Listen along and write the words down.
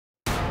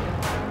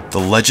The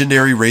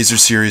legendary Razer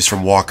series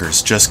from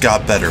Walkers just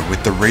got better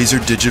with the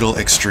Razer Digital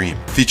Extreme,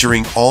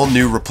 featuring all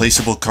new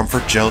replaceable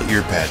comfort gel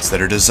earpads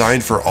that are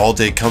designed for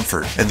all-day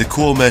comfort, and the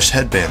cool mesh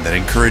headband that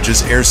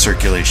encourages air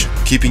circulation,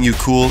 keeping you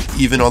cool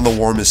even on the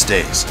warmest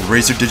days. The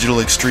Razer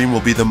Digital Extreme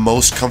will be the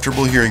most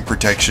comfortable hearing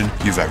protection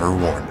you've ever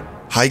worn.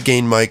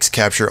 High-gain mics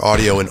capture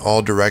audio in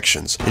all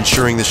directions,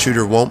 ensuring the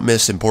shooter won't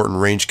miss important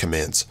range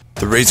commands.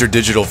 The Razer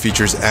Digital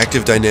features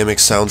active dynamic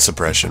sound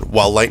suppression,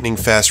 while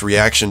lightning-fast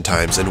reaction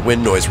times and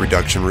wind noise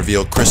reduction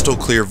reveal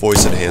crystal-clear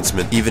voice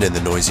enhancement even in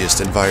the noisiest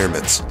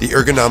environments. The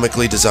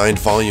ergonomically designed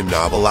volume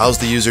knob allows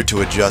the user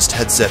to adjust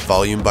headset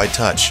volume by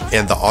touch,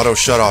 and the auto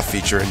shutoff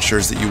feature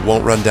ensures that you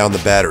won't run down the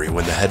battery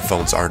when the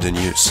headphones aren't in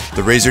use.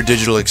 The Razer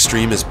Digital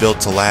Extreme is built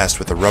to last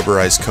with a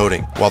rubberized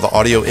coating, while the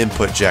audio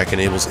input jack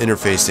enables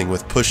interfacing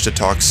with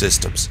push-to-talk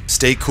systems.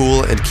 Stay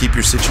cool and keep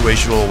your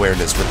situational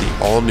awareness with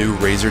the all-new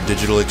Razer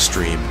Digital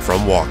Extreme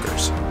from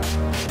Walkers.